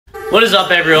What is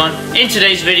up, everyone? In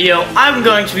today's video, I'm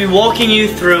going to be walking you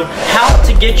through how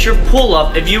to get your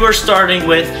pull-up if you are starting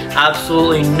with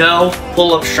absolutely no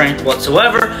pull-up strength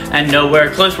whatsoever and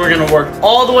nowhere close. We're going to work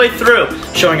all the way through,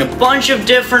 showing a bunch of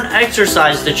different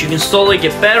exercises that you can slowly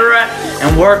get better at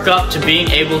and work up to being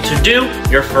able to do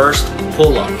your first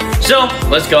pull-up. So,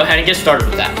 let's go ahead and get started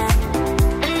with that.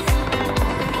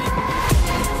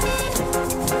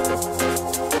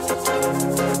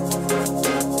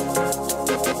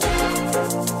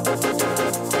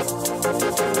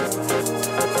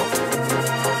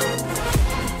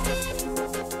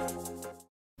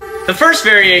 The first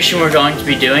variation we're going to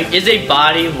be doing is a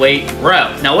body weight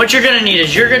row. Now what you're going to need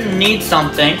is you're going to need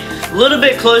something a little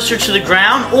bit closer to the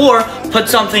ground, or put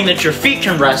something that your feet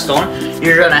can rest on.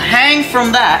 You're going to hang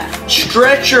from that,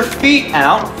 stretch your feet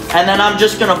out, and then I'm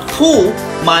just going to pull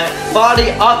my body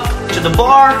up to the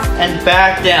bar and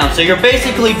back down. So you're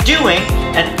basically doing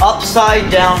an upside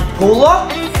down pull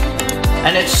up,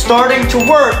 and it's starting to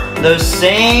work those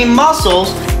same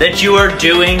muscles that you are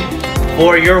doing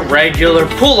for your regular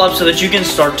pull-up so that you can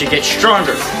start to get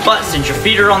stronger. But since your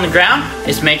feet are on the ground,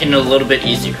 it's making it a little bit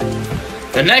easier.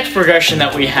 The next progression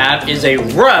that we have is a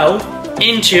row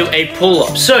into a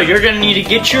pull-up. So you're going to need to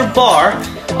get your bar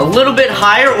a little bit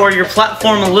higher or your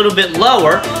platform a little bit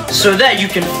lower so that you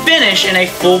can finish in a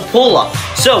full pull-up.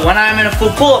 So when I'm in a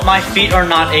full pull-up, my feet are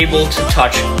not able to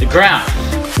touch the ground.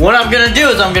 What I'm going to do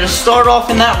is I'm going to start off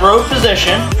in that row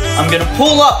position. I'm going to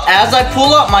pull up. As I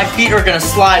pull up, my feet are going to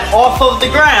slide off of the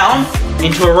ground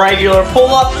into a regular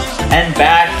pull-up and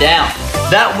back down.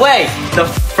 That way, the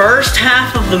first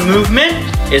half of the movement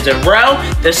is a row.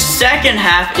 The second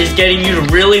half is getting you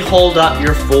to really hold up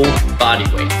your full body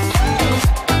weight.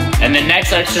 And the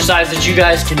next exercise that you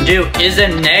guys can do is a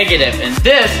negative. And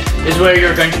this is where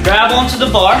you're going to grab onto the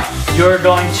bar. You're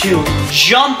going to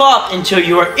jump up until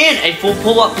you are in a full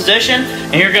pull-up position,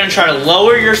 and you're going to try to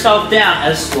lower yourself down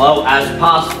as slow as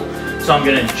possible. So I'm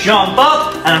going to jump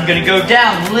up, and I'm going to go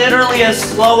down literally as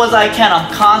slow as I can.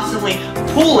 I'm constantly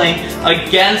pulling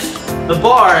against the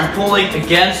bar and pulling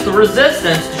against the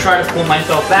resistance to try to pull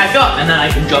myself back up. And then I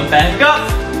can jump back up,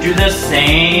 do the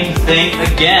same thing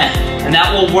again. And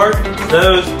that will work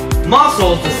those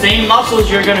muscles, the same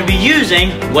muscles you're going to be using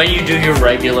when you do your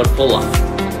regular pull-up.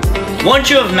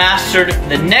 Once you have mastered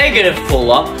the negative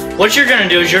pull-up, what you're going to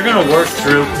do is you're going to work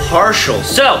through partials.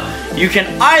 So you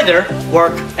can either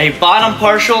work a bottom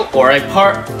partial or a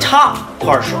top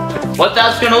partial. What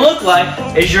that's going to look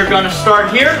like is you're going to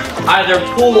start here, either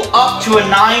pull up to a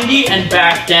 90 and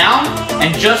back down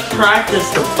and just practice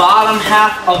the bottom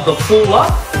half of the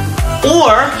pull-up,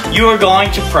 or you are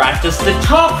going to practice the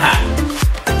top half.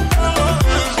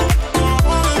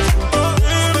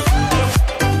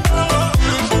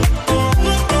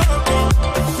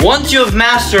 Once you have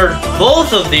mastered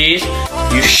both of these,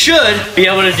 you should be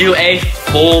able to do a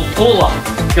full pull-up,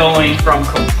 going from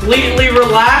completely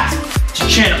relaxed to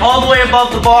chin all the way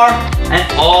above the bar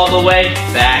and all the way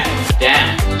back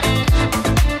down.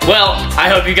 Well, I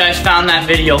hope you guys found that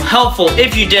video helpful.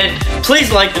 If you did,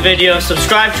 please like the video,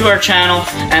 subscribe to our channel,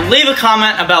 and leave a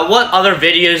comment about what other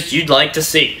videos you'd like to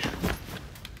see.